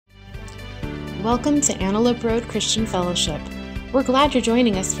Welcome to Antelope Road Christian Fellowship. We're glad you're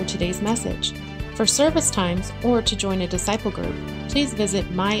joining us for today's message. For service times or to join a disciple group, please visit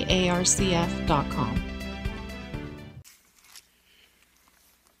myarcf.com.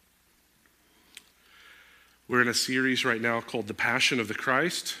 We're in a series right now called The Passion of the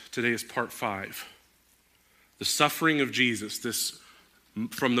Christ. Today is part 5. The suffering of Jesus. This,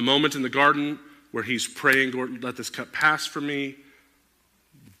 from the moment in the garden where he's praying, Lord, let this cup pass from me,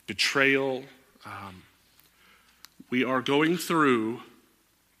 betrayal. We are going through,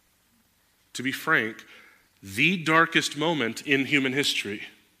 to be frank, the darkest moment in human history.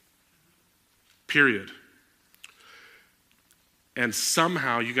 Period. And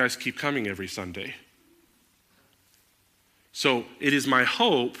somehow you guys keep coming every Sunday. So it is my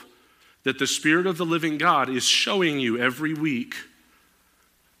hope that the Spirit of the living God is showing you every week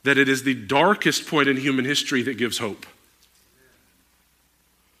that it is the darkest point in human history that gives hope.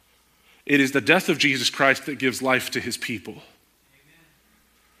 It is the death of Jesus Christ that gives life to his people.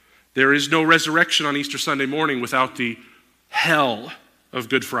 There is no resurrection on Easter Sunday morning without the hell of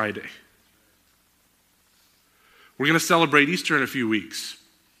Good Friday. We're going to celebrate Easter in a few weeks.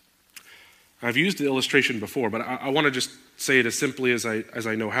 I've used the illustration before, but I want to just say it as simply as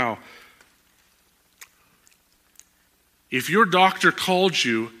I know how. If your doctor called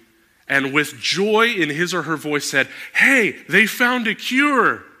you and with joy in his or her voice said, "Hey, they found a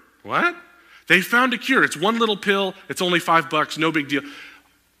cure." What? They found a cure. It's one little pill. It's only $5. No big deal.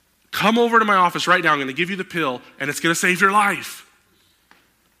 Come over to my office right now. I'm going to give you the pill, and it's going to save your life.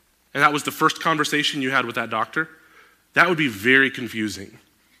 And that was the first conversation you had with that doctor. That would be very confusing.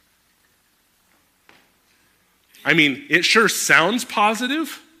 I mean, it sure sounds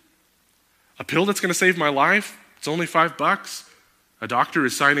positive. A pill that's going to save my life. It's only $5. A doctor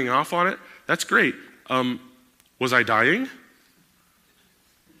is signing off on it. That's great. Was I dying?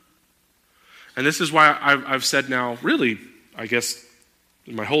 And this is why I've said now, really, I guess,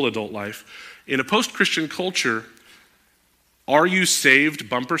 in my whole adult life, in a post-Christian culture, "Are you saved?"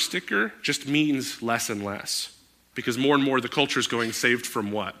 bumper sticker just means less and less. Because more and more the culture is going, saved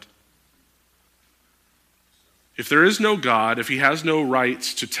from what? If there is no God, if he has no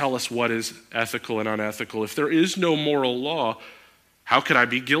rights to tell us what is ethical and unethical, if there is no moral law, how could I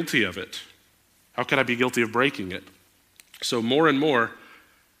be guilty of it? How could I be guilty of breaking it? So more and more,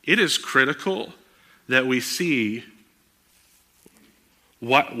 it is critical that we see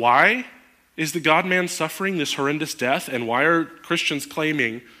why is the God-man suffering this horrendous death, and why are Christians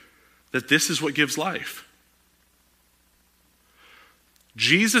claiming that this is what gives life?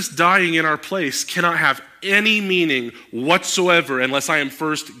 Jesus dying in our place cannot have any meaning whatsoever unless I am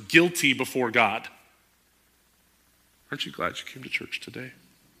first guilty before God. Aren't you glad you came to church today?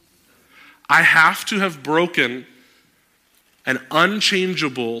 I have to have broken an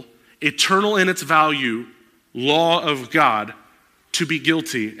unchangeable, eternal in its value law of God to be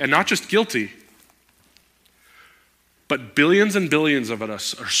guilty, and not just guilty, but billions and billions of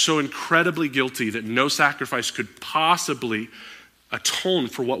us are so incredibly guilty that no sacrifice could possibly atone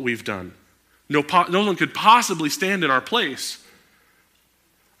for what we've done. No one could possibly stand in our place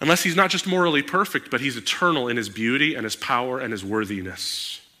unless he's not just morally perfect, but he's eternal in his beauty and his power and his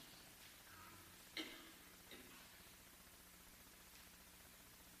worthiness.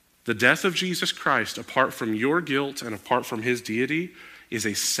 The death of Jesus Christ, apart from your guilt and apart from his deity, is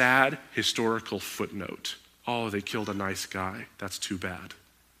a sad historical footnote. Oh, they killed a nice guy. That's too bad.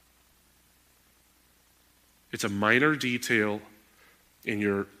 It's a minor detail in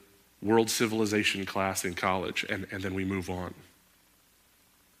your world civilization class in college, and then we move on.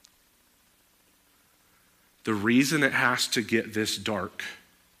 The reason it has to get this dark,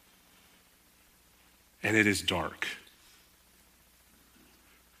 and it is dark,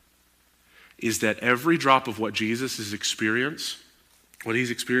 is that every drop of what Jesus is what he's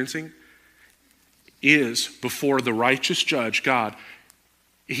experiencing, is before the righteous judge, God.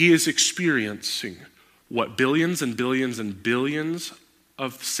 He is experiencing what billions and billions and billions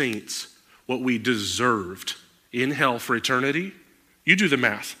of saints, what we deserved in hell for eternity. You do the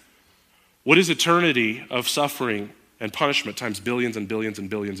math. What is eternity of suffering and punishment times billions and billions and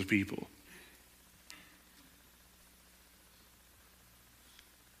billions of people?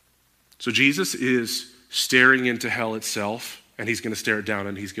 So Jesus is staring into hell itself, and he's going to stare it down,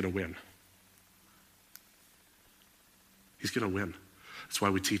 and he's going to win. He's going to win. That's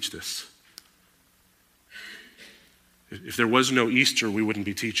why we teach this. If there was no Easter, we wouldn't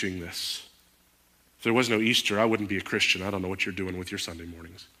be teaching this. If there was no Easter, I wouldn't be a Christian. I don't know what you're doing with your Sunday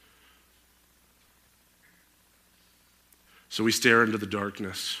mornings. So we stare into the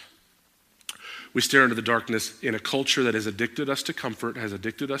darkness. We stare into the darkness in a culture that has addicted us to comfort, has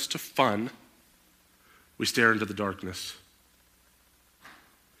addicted us to fun, we stare into the darkness.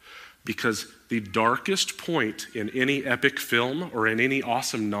 Because the darkest point in any epic film or in any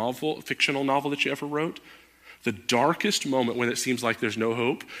awesome novel, fictional novel that you ever wrote, the darkest moment when it seems like there's no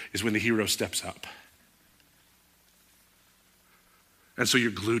hope is when the hero steps up. And so you're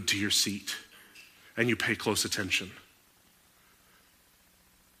glued to your seat and you pay close attention.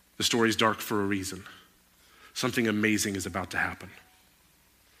 The story's dark for a reason. Something amazing is about to happen.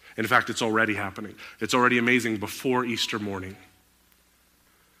 In fact, it's already happening. It's already amazing before Easter morning.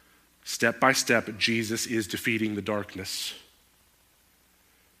 Step by step, Jesus is defeating the darkness.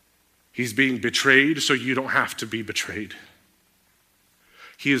 He's being betrayed so you don't have to be betrayed.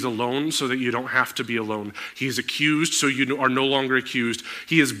 He is alone so that you don't have to be alone. He is accused so you are no longer accused.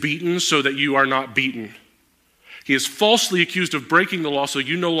 He is beaten so that you are not beaten. He is falsely accused of breaking the law so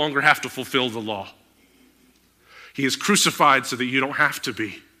you no longer have to fulfill the law. He is crucified so that you don't have to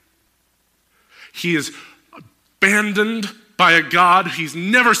be. He is abandoned by a God he's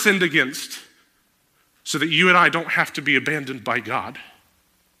never sinned against so that you and I don't have to be abandoned by God.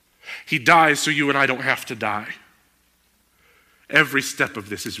 He dies so you and I don't have to die. Every step of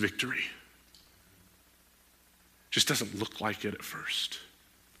this is victory. Just doesn't look like it at first.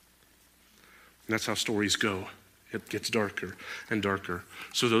 And that's how stories go. It gets darker and darker.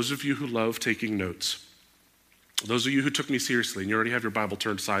 So those of you who love taking notes, those of you who took me seriously, and you already have your Bible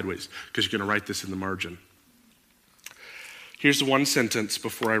turned sideways because you're going to write this in the margin. Here's the one sentence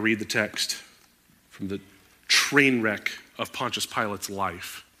before I read the text from the train wreck of Pontius Pilate's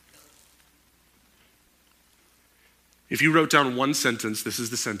life. If you wrote down one sentence, this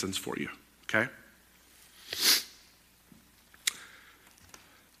is the sentence for you, okay?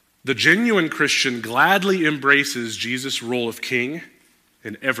 The genuine Christian gladly embraces Jesus' role of king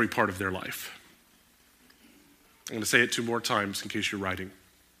in every part of their life. I'm going to say it 2 more times in case you're writing.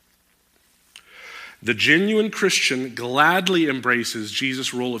 The genuine Christian gladly embraces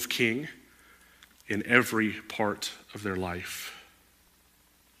Jesus' role of king in every part of their life.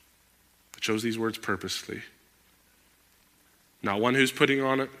 I chose these words purposely. Not one who's putting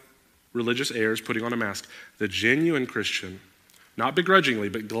on religious airs, putting on a mask. The genuine Christian, not begrudgingly,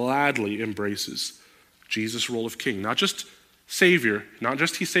 but gladly embraces Jesus' role of king. Not just Savior, not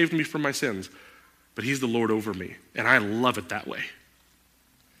just he saved me from my sins, but he's the Lord over me. And I love it that way.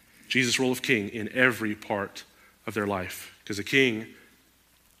 Jesus' role of king in every part of their life. Because a king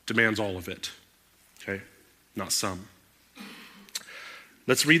demands all of it. Okay? Not some.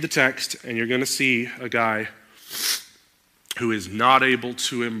 Let's read the text, and you're going to see a guy who is not able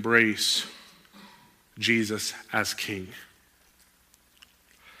to embrace Jesus as king.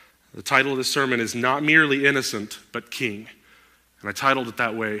 The title of this sermon is Not Merely Innocent, but King. And I titled it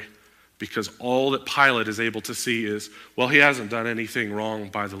that way because all that Pilate is able to see is, well, he hasn't done anything wrong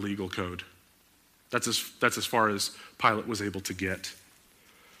by the legal code. That's as far as Pilate was able to get.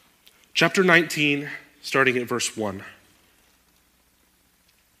 Chapter 19, starting at verse 1.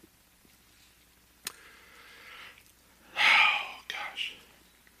 Oh, gosh.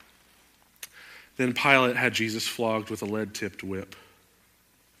 Then Pilate had Jesus flogged with a lead-tipped whip.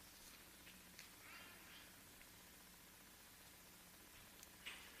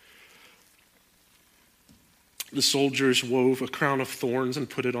 The soldiers wove a crown of thorns and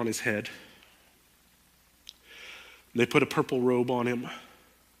put it on his head. They put a purple robe on him.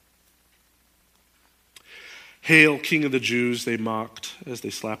 "Hail, King of the Jews," they mocked as they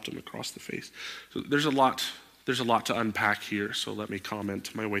slapped him across the face. So there's a lot to unpack here, so let me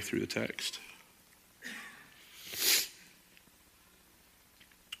comment my way through the text.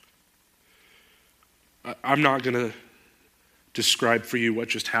 I'm not going to describe for you what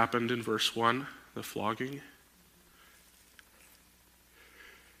just happened in verse 1, the flogging.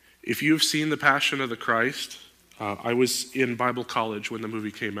 If you have seen The Passion of the Christ, I was in Bible college when the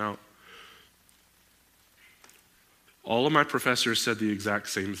movie came out. All of my professors said the exact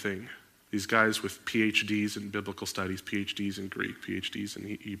same thing. These guys with PhDs in biblical studies, PhDs in Greek, PhDs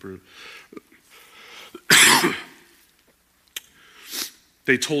in Hebrew.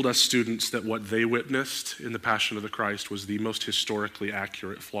 They told us students that what they witnessed in The Passion of the Christ was the most historically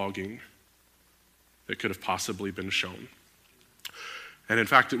accurate flogging that could have possibly been shown. And in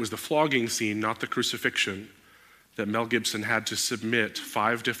fact, it was the flogging scene, not the crucifixion, that Mel Gibson had to submit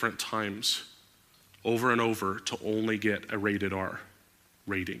 5 different times over and over to only get a rated R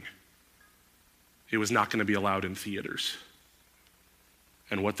rating. It was not going to be allowed in theaters.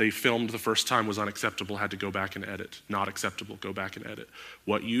 And what they filmed the first time was unacceptable, had to go back and edit. Not acceptable, go back and edit.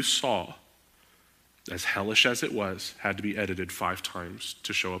 What you saw, as hellish as it was, had to be edited 5 times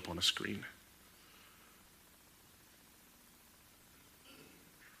to show up on a screen.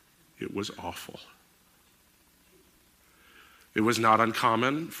 It was awful. It was not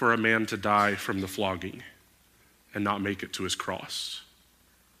uncommon for a man to die from the flogging and not make it to his cross.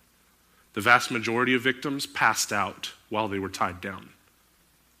 The vast majority of victims passed out while they were tied down.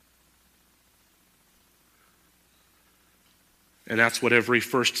 And that's what every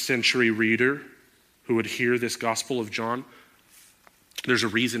first century reader who would hear this Gospel of John, there's a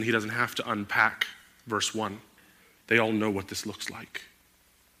reason he doesn't have to unpack verse 1. They all know what this looks like.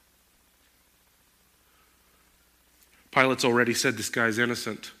 Pilate's already said this guy's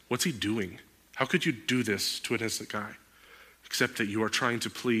innocent. What's he doing? How could you do this to an innocent guy? Except that you are trying to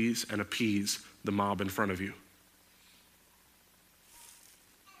please and appease the mob in front of you.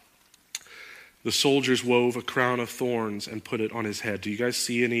 The soldiers wove a crown of thorns and put it on his head. Do you guys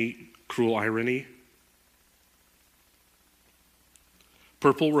see any cruel irony?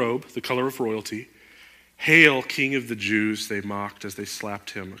 Purple robe, the color of royalty. Hail, King of the Jews, they mocked as they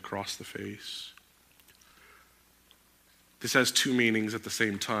slapped him across the face. This has two meanings at the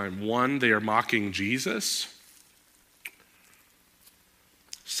same time. One, they are mocking Jesus.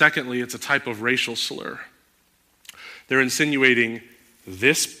 Secondly, it's a type of racial slur. They're insinuating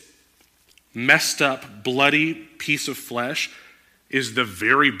this messed up, bloody piece of flesh is the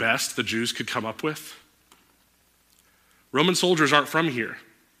very best the Jews could come up with. Roman soldiers aren't from here.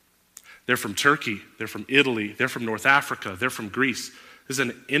 They're from Turkey, they're from Italy, they're from North Africa, they're from Greece. This is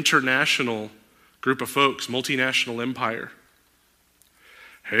an international group of folks, multinational empire.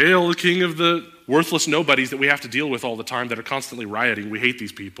 Hail the king of the worthless nobodies that we have to deal with all the time that are constantly rioting. We hate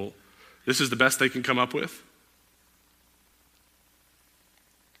these people. This is the best they can come up with.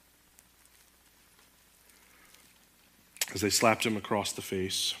 As they slapped him across the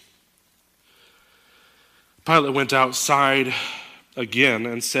face. Pilate went outside again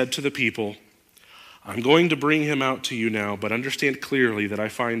and said to the people, I'm going to bring him out to you now, but understand clearly that I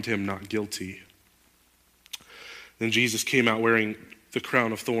find him not guilty. Then Jesus came out wearing the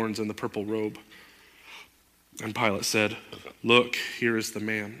crown of thorns and the purple robe. And Pilate said, look, here is the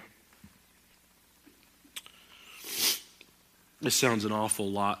man. This sounds an awful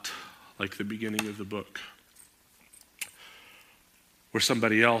lot like the beginning of the book, where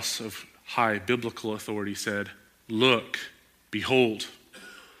somebody else of high biblical authority said, look, behold,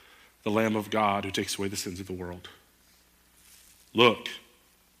 the Lamb of God who takes away the sins of the world. Look.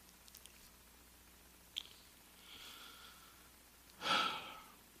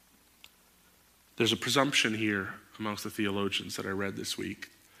 There's a presumption here amongst the theologians that I read this week.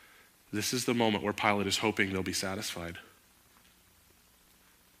 This is the moment where Pilate is hoping they'll be satisfied.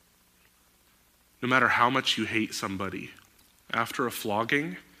 No matter how much you hate somebody, after a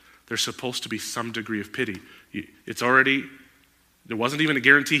flogging, there's supposed to be some degree of pity. There wasn't even a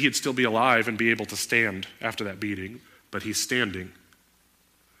guarantee he'd still be alive and be able to stand after that beating, but he's standing.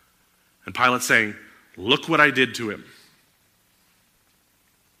 And Pilate's saying, look what I did to him.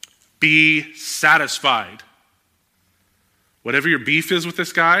 Be satisfied. Whatever your beef is with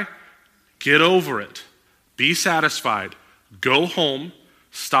this guy, get over it. Be satisfied. Go home.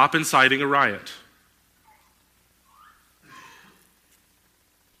 Stop inciting a riot.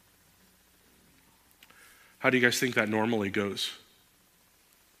 How do you guys think that normally goes?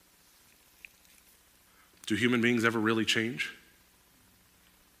 Do human beings ever really change?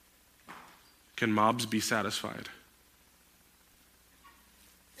 Can mobs be satisfied?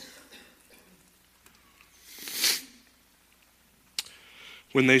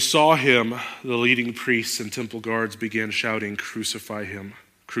 When they saw him, the leading priests and temple guards began shouting, crucify him,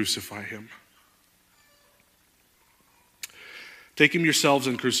 crucify him. Take him yourselves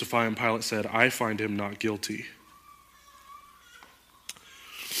and crucify him, Pilate said. I find him not guilty.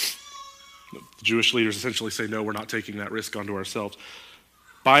 The Jewish leaders essentially say, no, we're not taking that risk onto ourselves.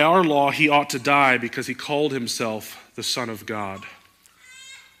 By our law, he ought to die because he called himself the Son of God.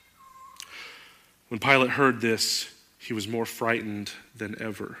 When Pilate heard this, he was more frightened than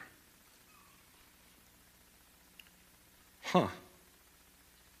ever.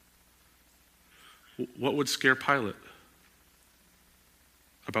 What would scare Pilate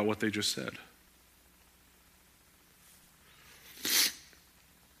about what they just said?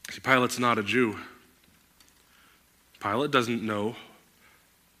 See, Pilate's not a Jew. Pilate doesn't know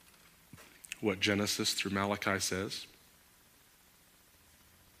what Genesis through Malachi says.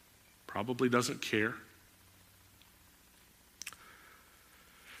 Probably doesn't care.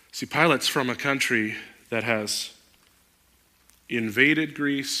 See, Pilate's from a country that has invaded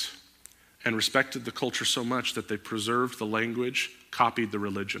Greece and respected the culture so much that they preserved the language, copied the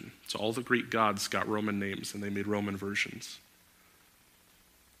religion. So all the Greek gods got Roman names and they made Roman versions.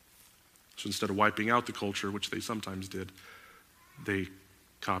 So instead of wiping out the culture, which they sometimes did, they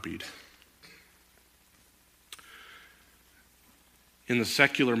copied. in the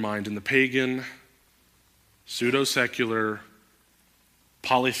secular mind, in the pagan, pseudo-secular,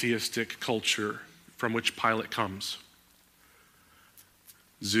 polytheistic culture from which Pilate comes.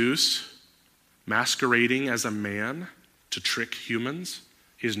 Zeus, masquerading as a man to trick humans,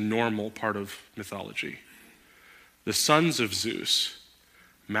 is normal part of mythology. The sons of Zeus,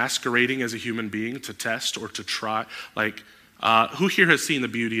 masquerading as a human being to test or to try, who here has seen the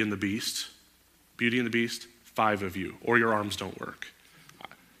Beauty and the Beast? Beauty and the Beast? 5 of you, or your arms don't work.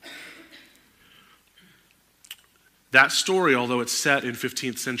 That story, although it's set in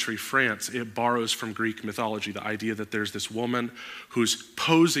 15th century France, it borrows from Greek mythology, the idea that there's this woman who's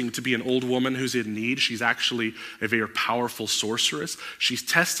posing to be an old woman who's in need. She's actually a very powerful sorceress. She's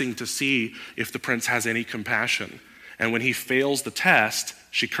testing to see if the prince has any compassion. And when he fails the test,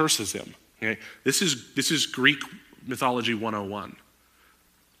 she curses him. Okay? This is Greek mythology 101.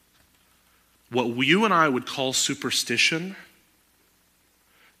 What you and I would call superstition,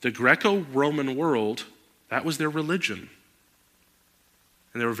 the Greco-Roman world, that was their religion.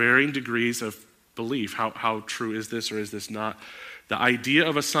 And there were varying degrees of belief. How true is this or is this not? The idea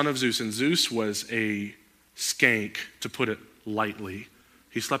of a son of Zeus, and Zeus was a skank, to put it lightly.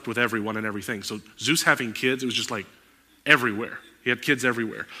 He slept with everyone and everything. So Zeus having kids, it was just like everywhere. He had kids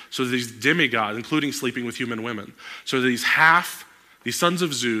everywhere. So these demigods, including sleeping with human women. So these sons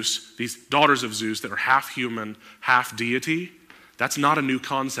of Zeus, these daughters of Zeus that are half human, half deity, that's not a new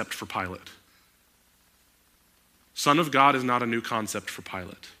concept for Pilate. Son of God is not a new concept for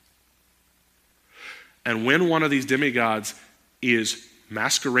Pilate. And when one of these demigods is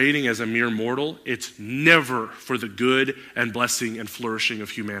masquerading as a mere mortal, it's never for the good and blessing and flourishing of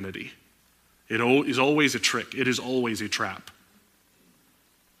humanity. It is always a trick. It is always a trap.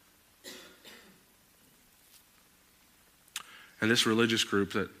 And this religious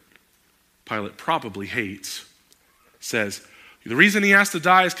group that Pilate probably hates says, the reason he has to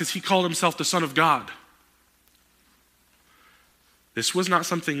die is because he called himself the Son of God. This was not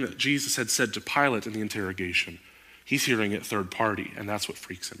something that Jesus had said to Pilate in the interrogation. He's hearing it third party, and that's what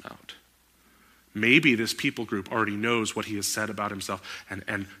freaks him out. Maybe this people group already knows what he has said about himself,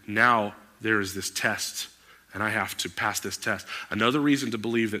 and now there is this test, and I have to pass this test. Another reason to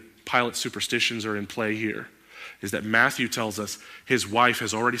believe that Pilate's superstitions are in play here is that Matthew tells us his wife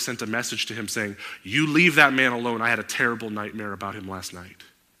has already sent a message to him saying, you leave that man alone. I had a terrible nightmare about him last night.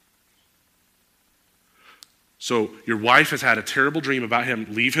 So your wife has had a terrible dream about him.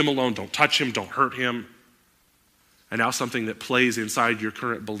 Leave him alone. Don't touch him. Don't hurt him. And now something that plays inside your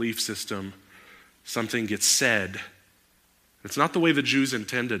current belief system, something gets said. It's not the way the Jews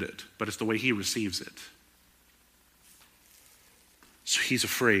intended it, but it's the way he receives it. So he's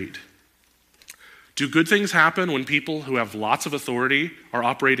afraid. Do good things happen when people who have lots of authority are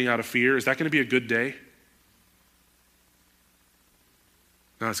operating out of fear? Is that going to be a good day?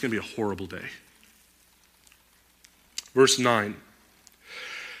 No, it's going to be a horrible day. Verse 9,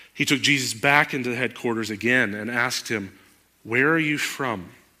 he took Jesus back into the headquarters again and asked him, where are you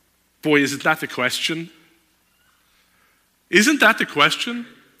from? Boy, isn't that the question? Isn't that the question?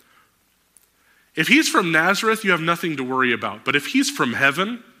 If he's from Nazareth, you have nothing to worry about. But if he's from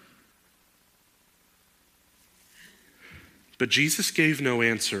heaven, but Jesus gave no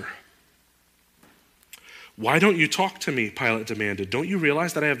answer. Why don't you talk to me? Pilate demanded. Don't you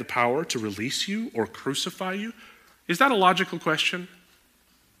realize that I have the power to release you or crucify you? Is that a logical question?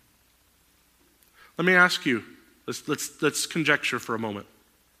 Let me ask you, let's conjecture for a moment.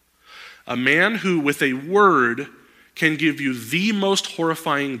 A man who with a word can give you the most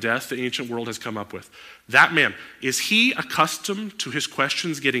horrifying death the ancient world has come up with. That man, is he accustomed to his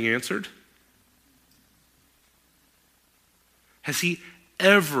questions getting answered? Has he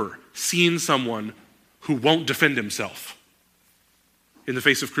ever seen someone who won't defend himself in the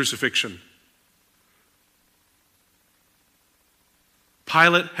face of crucifixion?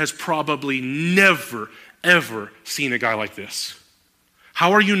 Pilate has probably never, ever seen a guy like this.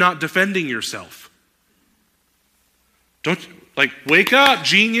 How are you not defending yourself? Wake up,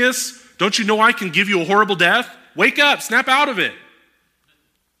 genius. Don't you know I can give you a horrible death? Wake up, snap out of it.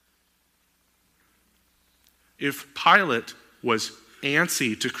 If Pilate was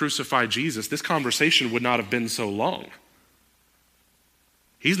antsy to crucify Jesus, this conversation would not have been so long.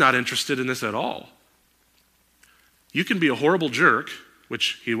 He's not interested in this at all. You can be a horrible jerk,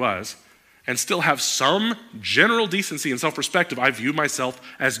 which he was, and still have some general decency and self-respect of I view myself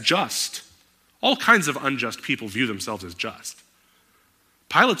as just. All kinds of unjust people view themselves as just.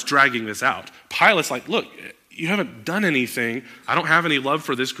 Pilate's dragging this out. Pilate's like, look, you haven't done anything. I don't have any love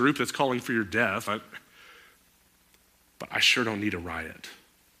for this group that's calling for your death. But I sure don't need a riot.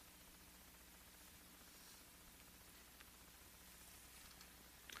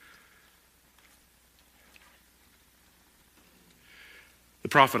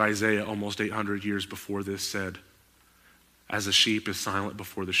 prophet Isaiah, almost 800 years before this, said, as a sheep is silent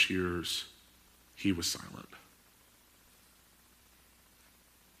before the shearers, he was silent.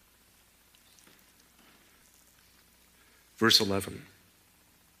 Verse 11.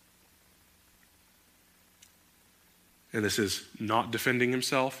 And this is not defending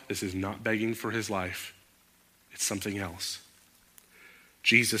himself. This is not begging for his life. It's something else.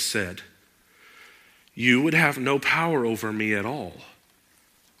 Jesus said, "You would have no power over me at all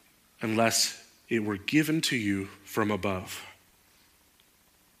unless it were given to you from above.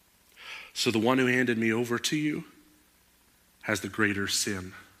 So the one who handed me over to you has the greater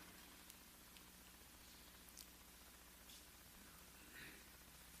sin."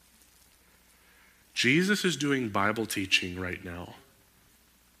 Jesus is doing Bible teaching right now.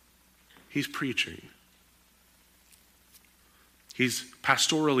 He's preaching. He's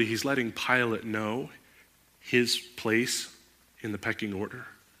letting Pilate know his place in the pecking order.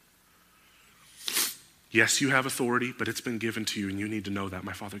 Yes, you have authority, but it's been given to you, and you need to know that.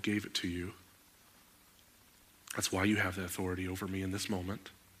 My Father gave it to you. That's why you have the authority over me in this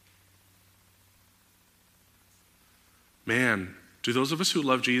moment. Man, do those of us who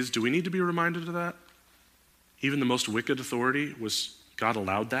love Jesus, do we need to be reminded of that? Even the most wicked authority, was God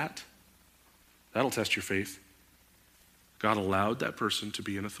allowed that? That'll test your faith. God allowed that person to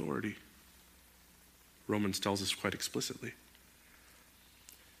be in authority. Romans tells us quite explicitly.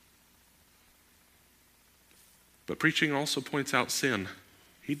 But preaching also points out sin.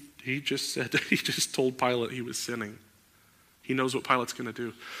 He just told Pilate he was sinning. He knows what Pilate's going to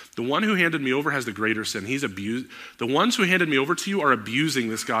do. The one who handed me over has the greater sin. The ones who handed me over to you are abusing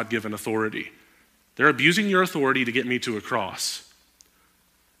this God-given authority. They're abusing your authority to get me to a cross.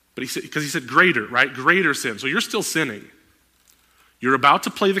 But because he said greater, right? Greater sin. So you're still sinning. You're about to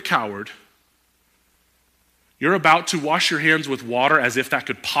play the coward. You're about to wash your hands with water as if that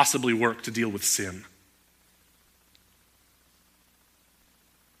could possibly work to deal with sin.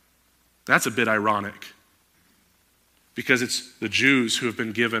 That's a bit ironic, because it's the Jews who have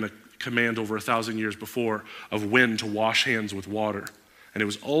been given a command over 1,000 years before of when to wash hands with water. And it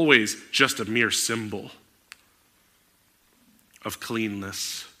was always just a mere symbol of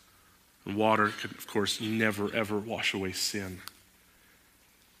cleanness. And water could, of course, never, ever wash away sin.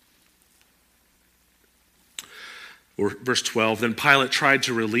 Or verse 12, then Pilate tried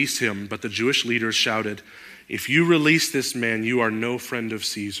to release him, but the Jewish leaders shouted, "If you release this man, you are no friend of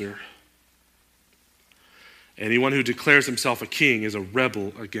Caesar. Anyone who declares himself a king is a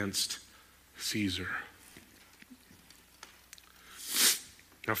rebel against Caesar."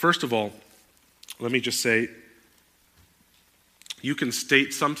 Now, first of all, let me just say, you can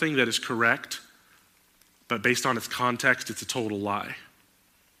state something that is correct, but based on its context, it's a total lie.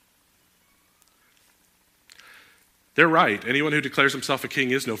 They're right. Anyone who declares himself a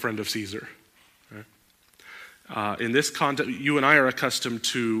king is no friend of Caesar. Okay? In this context, you and I are accustomed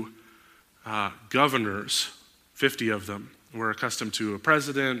to governors, 50 of them. We're accustomed to a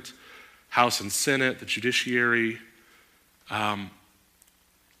president, House and Senate, the judiciary.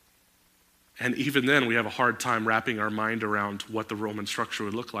 And even then, we have a hard time wrapping our mind around what the Roman structure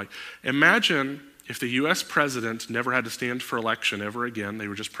would look like. Imagine if the U.S. president never had to stand for election ever again. They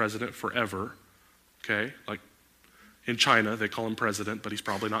were just president forever. Okay? Like in China, they call him president, but he's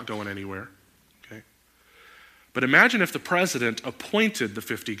probably not going anywhere. Okay? But imagine if the president appointed the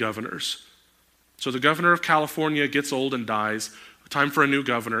 50 governors. So the governor of California gets old and dies. Time for a new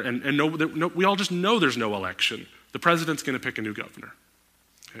governor. And we all just know there's no election. The president's going to pick a new governor.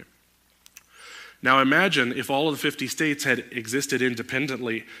 Okay. Now imagine if all of the 50 states had existed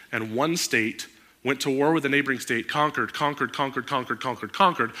independently and one state went to war with a neighboring state, conquered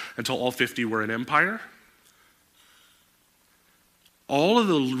until all 50 were an empire. All of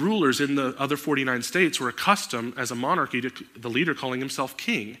the rulers in the other 49 states were accustomed as a monarchy to the leader calling himself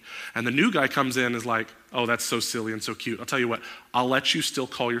king. And the new guy comes in and is like, "Oh, that's so silly and so cute. I'll tell you what, I'll let you still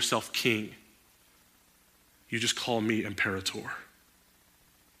call yourself king. You just call me imperator."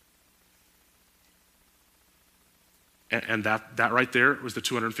 And that right there was the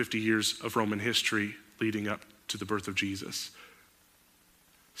 250 years of Roman history leading up to the birth of Jesus.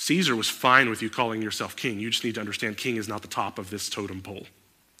 Caesar was fine with you calling yourself king. You just need to understand king is not the top of this totem pole.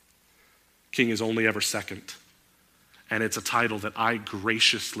 King is only ever second. And it's a title that I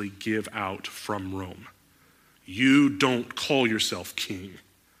graciously give out from Rome. You don't call yourself king.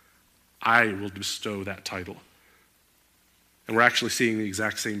 I will bestow that title. And we're actually seeing the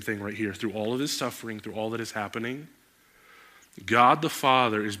exact same thing right here. Through all of his suffering, through all that is happening, God the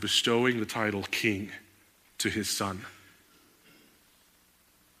Father is bestowing the title king to his Son.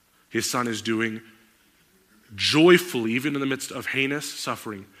 His Son is doing joyfully, even in the midst of heinous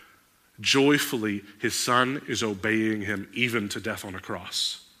suffering, joyfully his son is obeying him even to death on a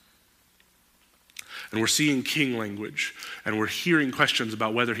cross. And we're seeing king language, and we're hearing questions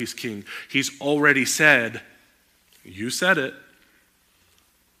about whether he's king. He's already said, you said it.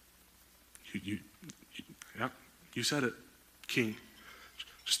 You said it, king.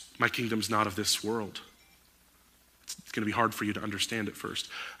 Just, my kingdom's not of this world. It's going to be hard for you to understand at first.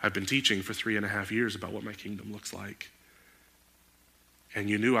 I've been teaching for 3.5 years about what my kingdom looks like. And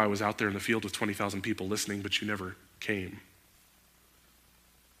you knew I was out there in the field with 20,000 people listening, but you never came.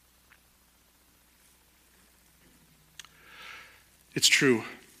 It's true.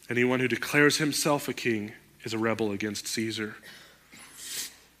 Anyone who declares himself a king is a rebel against Caesar.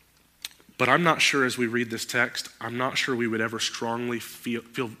 But I'm not sure as we read this text, I'm not sure we would ever strongly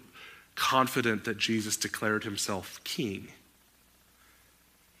feel confident that Jesus declared himself king.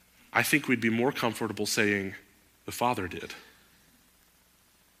 I think we'd be more comfortable saying the Father did.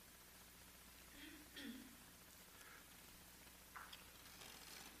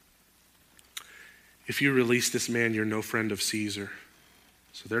 If you release this man, you're no friend of Caesar.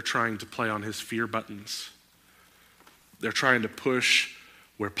 So they're trying to play on his fear buttons. They're trying to push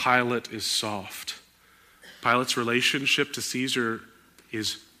where Pilate is soft. Pilate's relationship to Caesar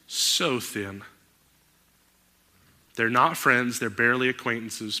is so thin. They're not friends, they're barely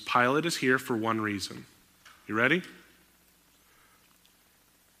acquaintances. Pilate is here for one reason. You ready?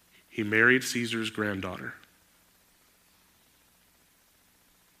 He married Caesar's granddaughter.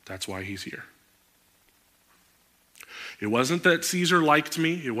 That's why he's here. It wasn't that Caesar liked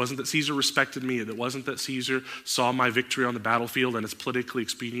me. It wasn't that Caesar respected me. It wasn't that Caesar saw my victory on the battlefield and it's politically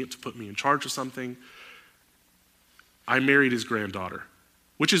expedient to put me in charge of something. I married his granddaughter,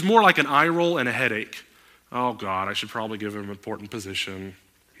 which is more like an eye roll and a headache. Oh God, I should probably give him an important position.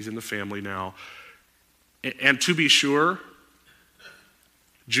 He's in the family now. And to be sure,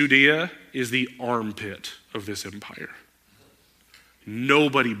 Judea is the armpit of this empire.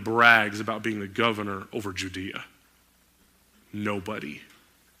 Nobody brags about being the governor over Judea. Nobody.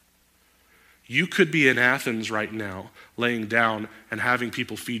 You could be in Athens right now, laying down and having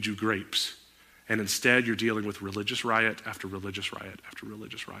people feed you grapes, and instead you're dealing with religious riot after religious riot after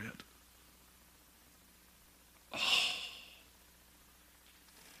religious riot. Oh.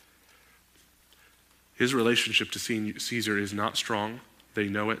 His relationship to Caesar is not strong. They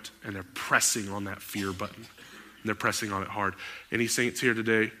know it, and they're pressing on that fear button. And they're pressing on it hard. Any saints here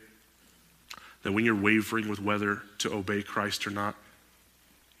today that when you're wavering with whether to obey Christ or not,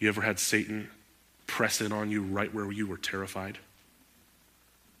 you ever had Satan press in on you right where you were terrified?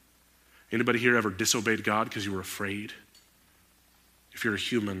 Anybody here ever disobeyed God because you were afraid? If you're a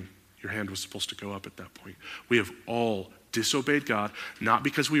human, your hand was supposed to go up at that point. We have all disobeyed God, not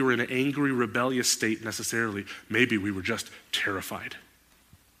because we were in an angry, rebellious state necessarily. Maybe we were just terrified.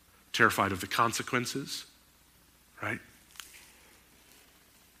 Terrified of the consequences, right?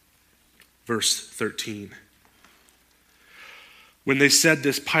 Verse 13. When they said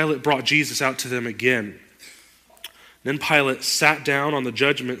this, Pilate brought Jesus out to them again. Then Pilate sat down on the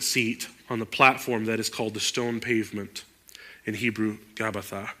judgment seat on the platform that is called the stone pavement, in Hebrew,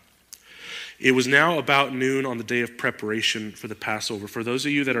 Gabbatha. It was now about noon on the day of preparation for the Passover. For those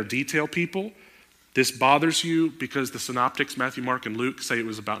of you that are detail people, this bothers you because the synoptics, Matthew, Mark, and Luke, say it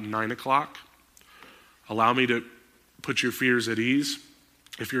was about 9 o'clock. Allow me to put your fears at ease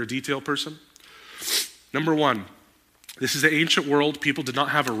if you're a detail person. Number one, this is the ancient world. People did not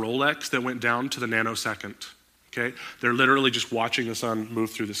have a Rolex that went down to the nanosecond. Okay? They're literally just watching the sun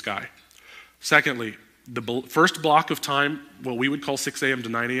move through the sky. Secondly, the first block of time, what we would call 6 a.m. to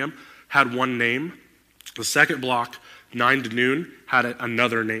 9 a.m., had one name. The second block, 9 to noon, had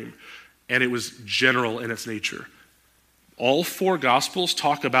another name. And it was general in its nature. All 4 Gospels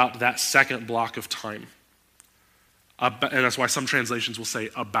talk about that second block of time. And that's why some translations will say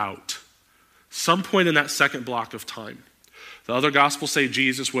about. Some point in that second block of time. The other Gospels say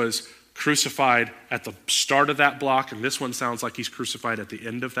Jesus was crucified at the start of that block, and this one sounds like he's crucified at the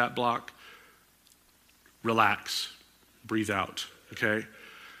end of that block. Relax. Breathe out, okay?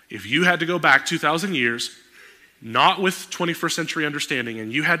 If you had to go back 2,000 years, not with 21st century understanding,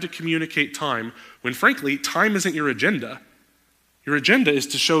 and you had to communicate time, when frankly, time isn't your agenda. Your agenda is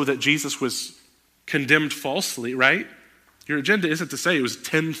to show that Jesus was condemned falsely, right? Your agenda isn't to say it was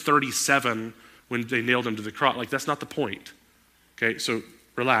 1037 when they nailed him to the cross. Like, that's not the point. Okay, so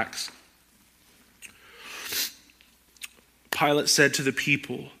relax. Pilate said to the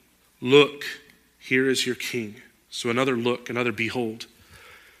people, "Look, here is your king." So another look, another behold.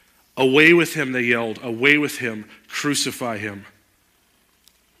 "Away with him," they yelled. "Away with him. Crucify him."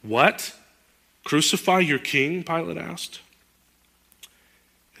 What? Crucify your king, Pilate asked.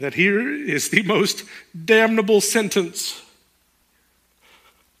 That here is the most damnable sentence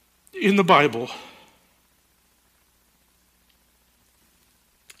in the Bible.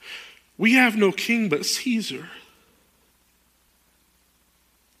 We have no king but Caesar.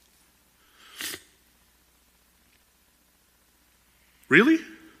 Really?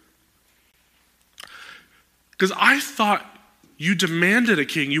 Because I thought you demanded a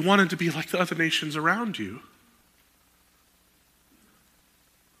king. You wanted to be like the other nations around you.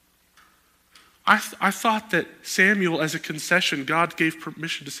 I thought that Samuel, as a concession, God gave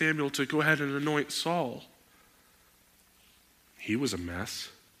permission to Samuel to go ahead and anoint Saul. He was a mess.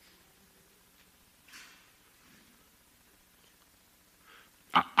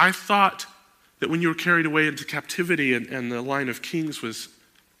 I thought that when you were carried away into captivity and the line of kings was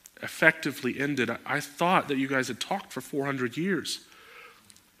effectively ended, I thought that you guys had talked for 400 years,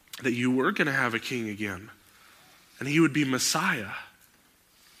 that you were going to have a king again, and he would be Messiah,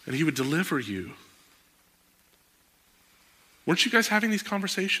 and he would deliver you. Weren't you guys having these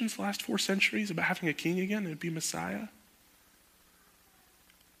conversations the last 4 centuries about having a king again? It would be Messiah.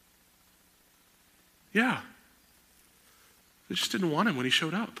 Yeah. They just didn't want him when he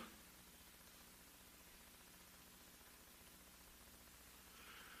showed up.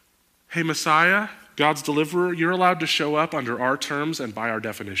 Hey, Messiah, God's deliverer, you're allowed to show up under our terms and by our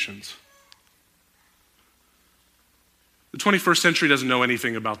definitions. The 21st century doesn't know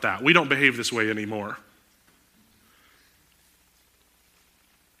anything about that. We don't behave this way anymore.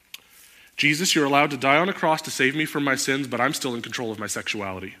 Jesus, you're allowed to die on a cross to save me from my sins, but I'm still in control of my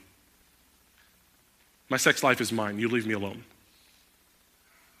sexuality. My sex life is mine. You leave me alone.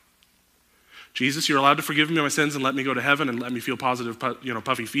 Jesus, you're allowed to forgive me my sins and let me go to heaven and let me feel positive,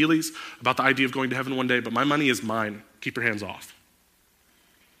 puffy feelies about the idea of going to heaven one day, but my money is mine. Keep your hands off.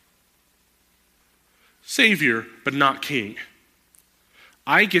 Savior, but not king.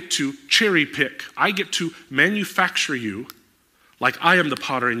 I get to cherry pick. I get to manufacture you like I am the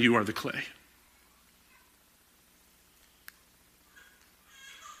potter and you are the clay.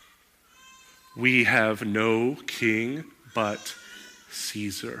 We have no king but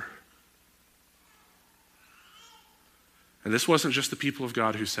Caesar. And this wasn't just the people of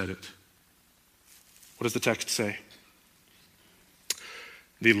God who said it. What does the text say?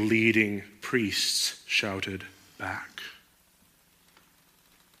 The leading priests shouted back.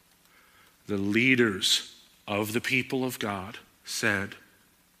 The leaders of the people of God said,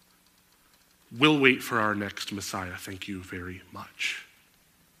 "We'll wait for our next Messiah, thank you very much.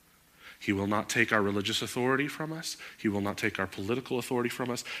 He will not take our religious authority from us. He will not take our political authority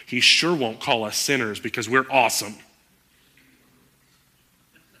from us. He sure won't call us sinners because we're awesome."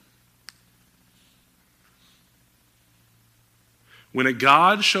 When a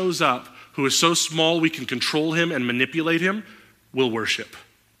God shows up who is so small we can control him and manipulate him, we'll worship.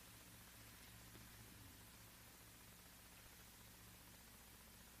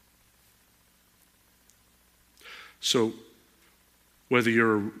 So, whether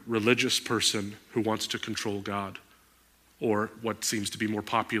you're a religious person who wants to control God, or what seems to be more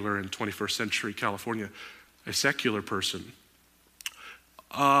popular in 21st century California, a secular person,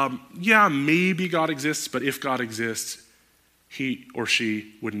 yeah, maybe God exists, but if God exists, he or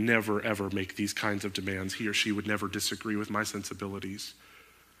she would never, ever make these kinds of demands. He or she would never disagree with my sensibilities.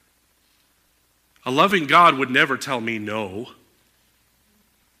 A loving God would never tell me no.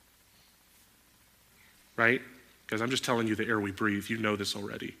 Right? Because I'm just telling you the air we breathe. You know this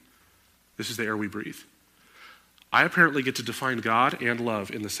already. This is the air we breathe. I apparently get to define God and love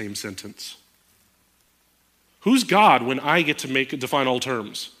in the same sentence. Who's God when I get to define all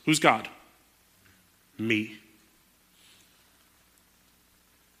terms? Who's God? Me.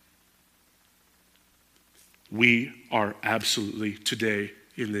 We are absolutely today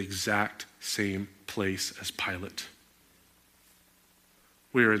in the exact same place as Pilate.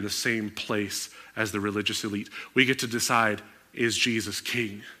 We are in the same place as the religious elite. We get to decide, is Jesus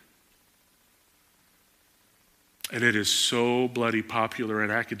king? And it is so bloody popular in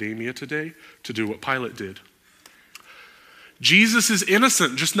academia today to do what Pilate did. Jesus is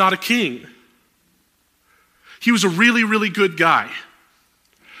innocent, just not a king. He was a really, really good guy.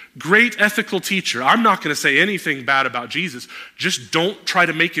 Great ethical teacher. I'm not going to say anything bad about Jesus. Just don't try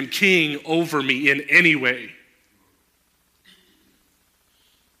to make him king over me in any way.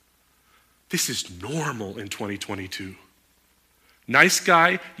 This is normal in 2022. Nice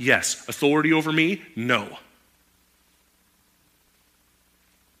guy, yes. Authority over me, no.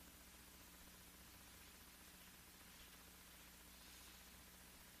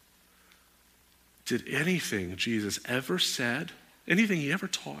 Did anything Jesus ever said anything he ever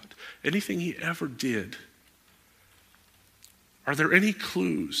taught, anything he ever did, are there any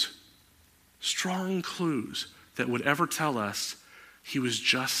clues, strong clues, that would ever tell us he was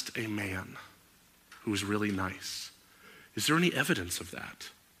just a man who was really nice? Is there any evidence of that?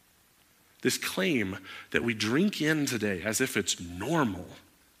 This claim that we drink in today as if it's normal,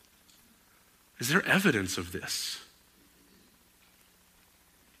 is there evidence of this?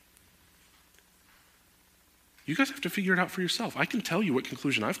 You guys have to figure it out for yourself. I can tell you what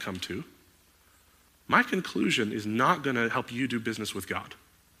conclusion I've come to. My conclusion is not going to help you do business with God.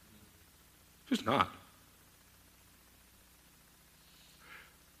 It's not.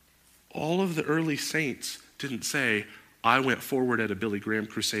 All of the early saints didn't say, I went forward at a Billy Graham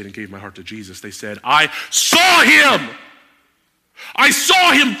crusade and gave my heart to Jesus. They said, I saw him. I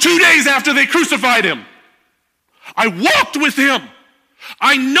saw him 2 days after they crucified him. I walked with him.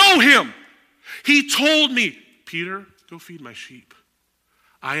 I know him. He told me, Peter, go feed my sheep.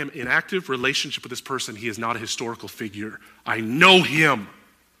 I am in active relationship with this person. He is not a historical figure. I know him.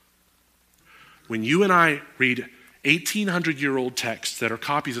 When you and I read 1,800-year-old texts that are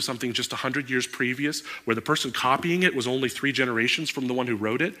copies of something just 100 years previous, where the person copying it was only 3 generations from the one who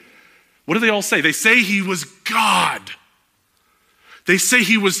wrote it, what do they all say? They say he was God. They say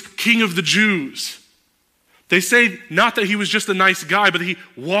he was King of the Jews. They say not that he was just a nice guy, but that he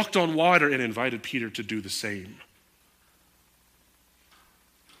walked on water and invited Peter to do the same.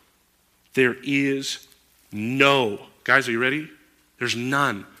 There is no, guys, are you ready? There's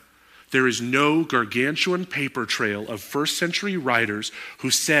none. There is no gargantuan paper trail of first century writers who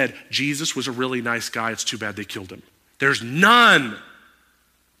said Jesus was a really nice guy. It's too bad they killed him. There's none.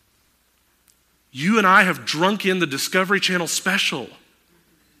 You and I have drunk in the Discovery Channel special.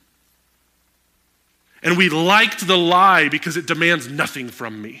 And we liked the lie because it demands nothing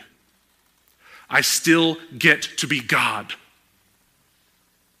from me. I still get to be God.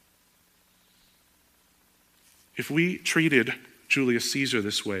 If we treated Julius Caesar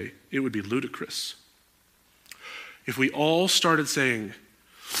this way, it would be ludicrous. If we all started saying,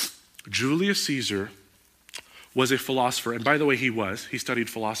 Julius Caesar was a philosopher, and by the way, he studied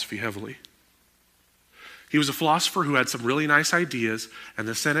philosophy heavily. He was a philosopher who had some really nice ideas, and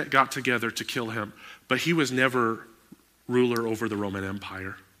the Senate got together to kill him, but he was never ruler over the Roman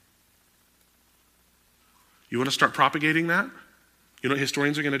Empire. You want to start propagating that? You know what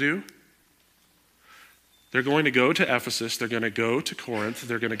historians are going to do? They're going to go to Ephesus, they're going to go to Corinth,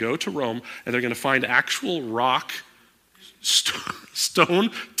 they're going to go to Rome, and they're going to find actual rock,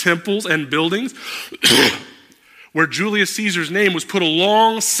 stone temples and buildings where Julius Caesar's name was put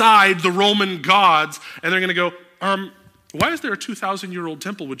alongside the Roman gods, and they're going to go, why is there a 2,000-year-old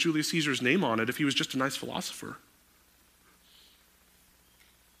temple with Julius Caesar's name on it if he was just a nice philosopher?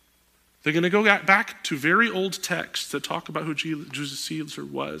 They're going to go back to very old texts that talk about who Julius Caesar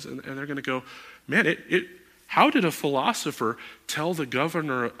was, and they're going to go, man, how did a philosopher tell the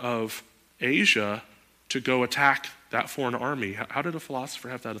governor of Asia to go attack that foreign army? How did a philosopher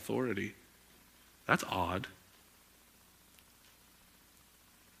have that authority? That's odd.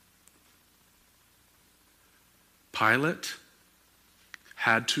 Pilate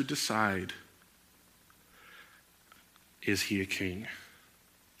had to decide, is he a king?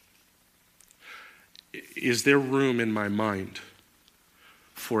 Is there room in my mind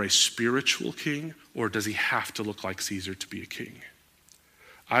for a spiritual king, or does he have to look like Caesar to be a king?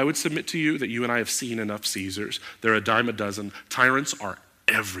 I would submit to you that you and I have seen enough Caesars. They're a dime a dozen. Tyrants are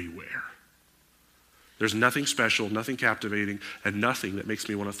everywhere. There's nothing special, nothing captivating, and nothing that makes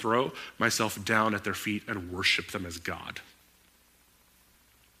me want to throw myself down at their feet and worship them as God.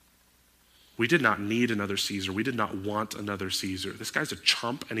 We did not need another Caesar. We did not want another Caesar. This guy's a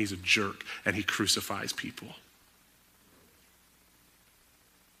chump and he's a jerk and he crucifies people.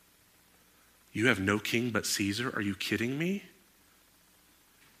 You have no king but Caesar? Are you kidding me?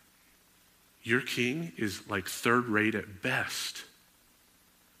 Your king is like third rate at best.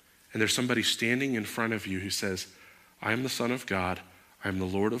 And there's somebody standing in front of you who says, I am the Son of God. I am the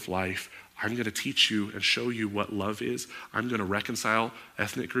Lord of life. I'm going to teach you and show you what love is. I'm going to reconcile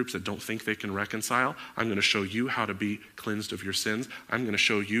ethnic groups that don't think they can reconcile. I'm going to show you how to be cleansed of your sins. I'm going to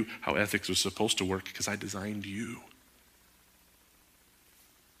show you how ethics was supposed to work because I designed you.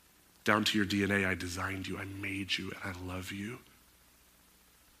 Down to your DNA, I designed you, I made you, and I love you.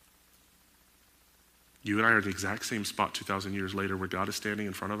 You and I are in the exact same spot 2,000 years later where God is standing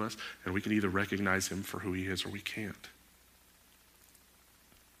in front of us, and we can either recognize him for who he is or we can't.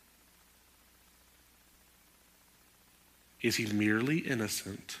 Is he merely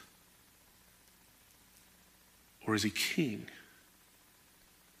innocent? Or is he king?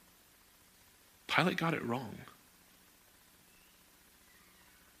 Pilate got it wrong.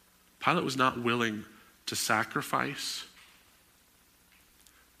 Pilate was not willing to sacrifice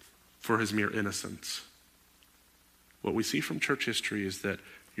for his mere innocence. What we see from church history is that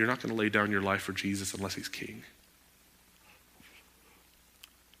you're not going to lay down your life for Jesus unless he's king.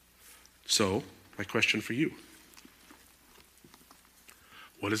 So, my question for you: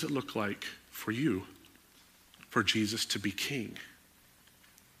 what does it look like for you for Jesus to be king?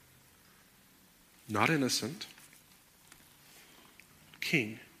 Not innocent,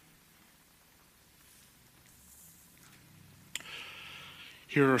 king.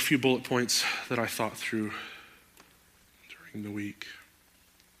 Here are a few bullet points that I thought through during the week.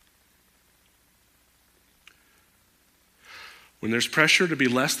 When there's pressure to be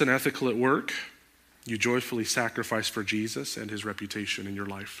less than ethical at work, you joyfully sacrifice for Jesus and his reputation in your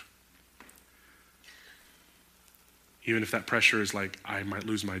life. Even if that pressure is like, I might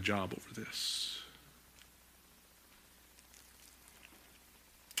lose my job over this.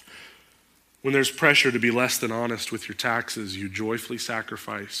 When there's pressure to be less than honest with your taxes, you joyfully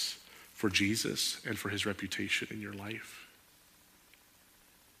sacrifice for Jesus and for his reputation in your life.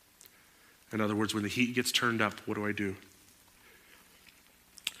 In other words, when the heat gets turned up, what do?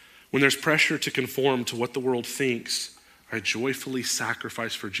 When there's pressure to conform to what the world thinks, I joyfully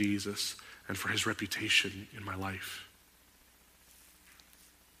sacrifice for Jesus and for his reputation in my life.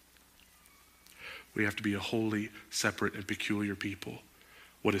 We have to be a holy, separate, and peculiar people.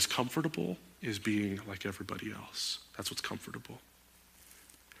 What is comfortable is being like everybody else. That's what's comfortable.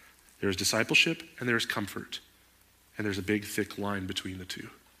 There's discipleship and there's comfort. And there's a big, thick line between the two.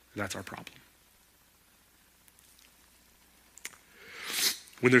 And that's our problem.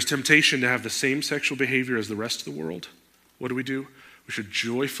 When there's temptation to have the same sexual behavior as the rest of the world, what do? We should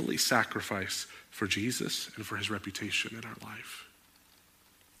joyfully sacrifice for Jesus and for his reputation in our life.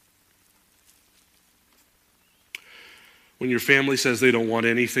 When your family says they don't want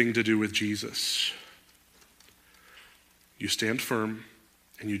anything to do with Jesus, you stand firm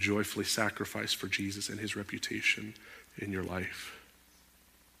and you joyfully sacrifice for Jesus and his reputation in your life.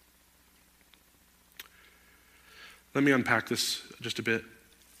 Let me unpack this just a bit.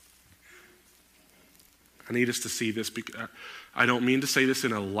 I need us to see this. I don't mean to say this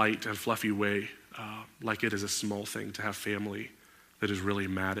in a light and fluffy way, like it is a small thing to have family that is really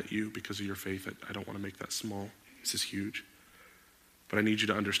mad at you because of your faith. I don't want to make that small. This is huge. But I need you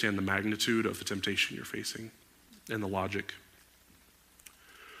to understand the magnitude of the temptation you're facing and the logic.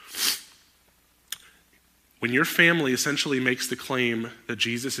 When your family essentially makes the claim that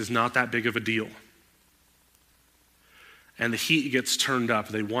Jesus is not that big of a deal, and the heat gets turned up,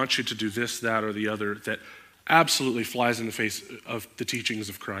 they want you to do this, that, or the other, that absolutely flies in the face of the teachings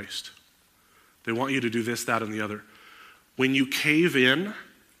of Christ. They want you to do this, that, and the other. When you cave in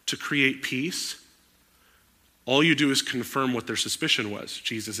to create peace, all you do is confirm what their suspicion was.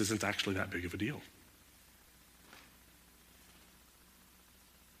 Jesus isn't actually that big of a deal.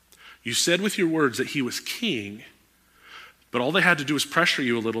 You said with your words that he was king, but all they had to do was pressure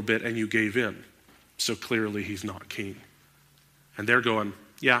you a little bit and you gave in. So clearly he's not king. And they're going,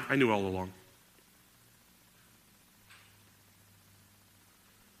 yeah, I knew all along.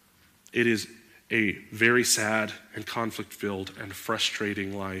 It is a very sad and conflict-filled and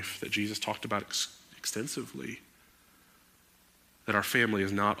frustrating life that Jesus talked about extensively, that our family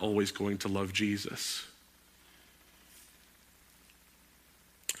is not always going to love Jesus.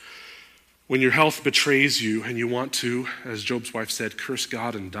 When your health betrays you and you want to, as Job's wife said, curse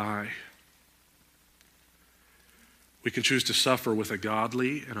God and die, we can choose to suffer with a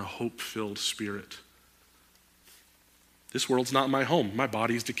godly and a hope-filled spirit. This world's not my home. My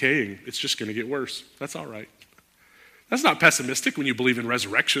body's decaying. It's just going to get worse. That's all right. That's not pessimistic when you believe in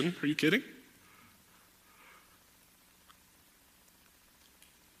resurrection. Are you kidding?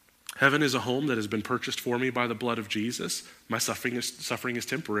 Heaven is a home that has been purchased for me by the blood of Jesus. My suffering is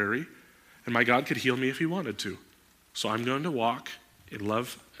temporary, and my God could heal me if he wanted to. So I'm going to walk in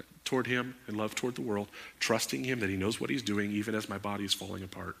love toward him and love toward the world, trusting him that he knows what he's doing even as my body is falling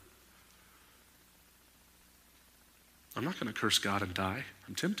apart. I'm not going to curse God and die.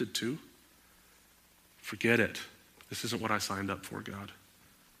 I'm tempted to. Forget it. This isn't what I signed up for, God.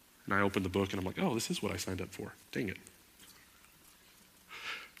 And I opened the book and I'm like, oh, this is what I signed up for. Dang it.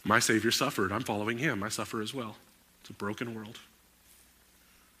 My Savior suffered. I'm following him. I suffer as well. It's a broken world.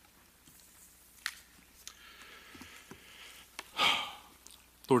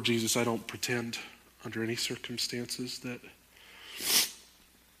 Lord Jesus, I don't pretend under any circumstances that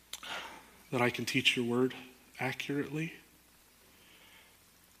I can teach your word accurately.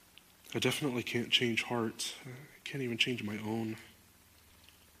 I definitely can't change hearts. I can't even change my own.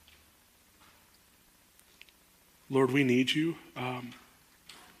 Lord, we need you.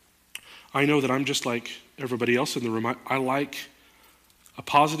 I know that I'm just like everybody else in the room. I like a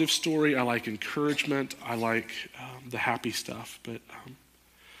positive story. I like encouragement. I like the happy stuff. But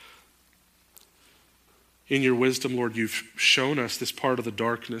in your wisdom, Lord, you've shown us this part of the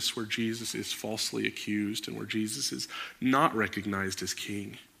darkness where Jesus is falsely accused and where Jesus is not recognized as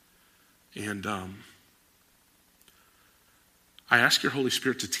king. And I ask your Holy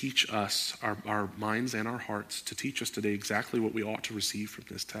Spirit to teach us, our minds and our hearts, to teach us today exactly what we ought to receive from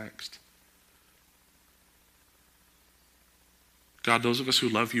this text. God, those of us who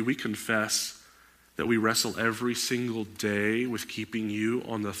love you, we confess that we wrestle every single day with keeping you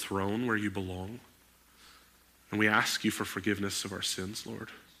on the throne where you belong. And we ask you for forgiveness of our sins, Lord.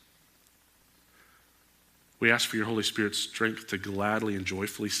 We ask for your Holy Spirit's strength to gladly and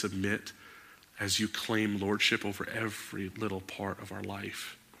joyfully submit as you claim lordship over every little part of our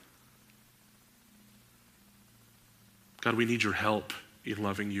life. God, we need your help in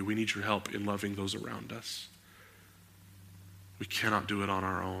loving you. We need your help in loving those around us. We cannot do it on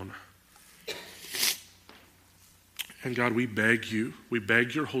our own. And God, we beg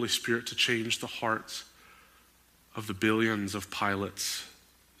your Holy Spirit to change the hearts of the billions of pilots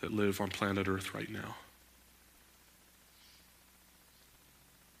that live on planet Earth right now.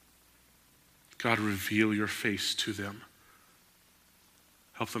 God, reveal your face to them.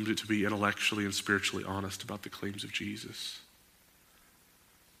 Help them to be intellectually and spiritually honest about the claims of Jesus.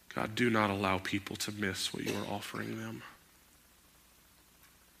 God, do not allow people to miss what you are offering them.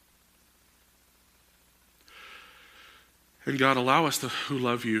 And God, allow us who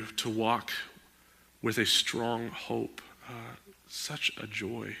love you to walk with a strong hope, such a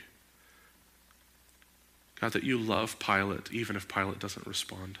joy. God, that you love Pilate, even if Pilate doesn't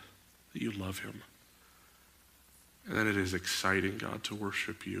respond, that you love him. And that it is exciting, God, to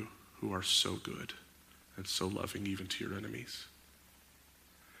worship you, who are so good and so loving even to your enemies.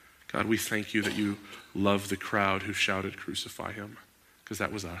 God, we thank you that you love the crowd who shouted, "Crucify him," because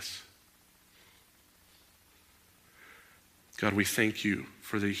that was us. God, we thank you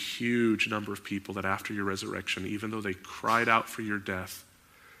for the huge number of people that after your resurrection, even though they cried out for your death,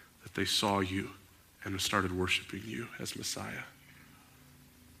 that they saw you and started worshiping you as Messiah.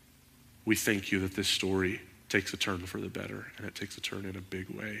 We thank you that this story takes a turn for the better, and it takes a turn in a big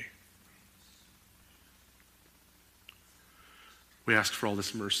way. We ask for all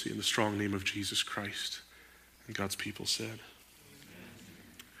this mercy in the strong name of Jesus Christ. And God's people said,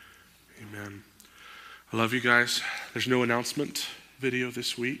 Amen. Amen. I love you guys. There's no announcement video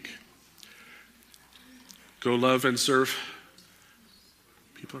this week. Go love and serve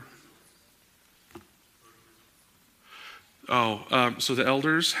people. So the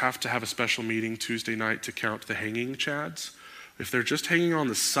elders have to have a special meeting Tuesday night to count the hanging chads. If they're just hanging on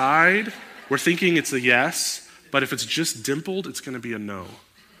the side, we're thinking it's a yes, but if it's just dimpled, it's going to be a no.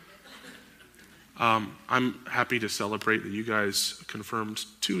 I'm happy to celebrate that you guys confirmed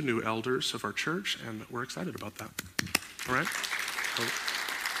 2 new elders of our church, and we're excited about that. All right?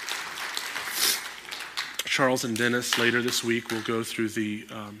 Charles and Dennis later this week will go through the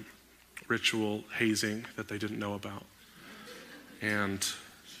ritual hazing that they didn't know about. And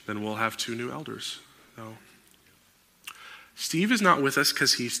then we'll have 2 new elders. So, Steve is not with us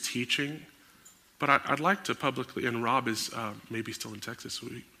because he's teaching, but I'd like to publicly, and Rob is maybe still in Texas,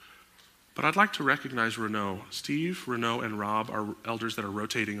 but I'd like to recognize Renault. Steve, Renault, and Rob are elders that are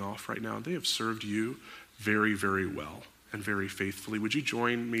rotating off right now. They have served you very, very well and very faithfully. Would you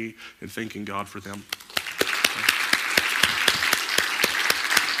join me in thanking God for them?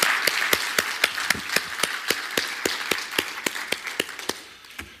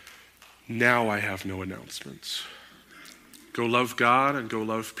 Now I have no announcements. Go love God and go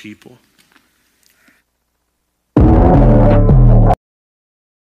love people.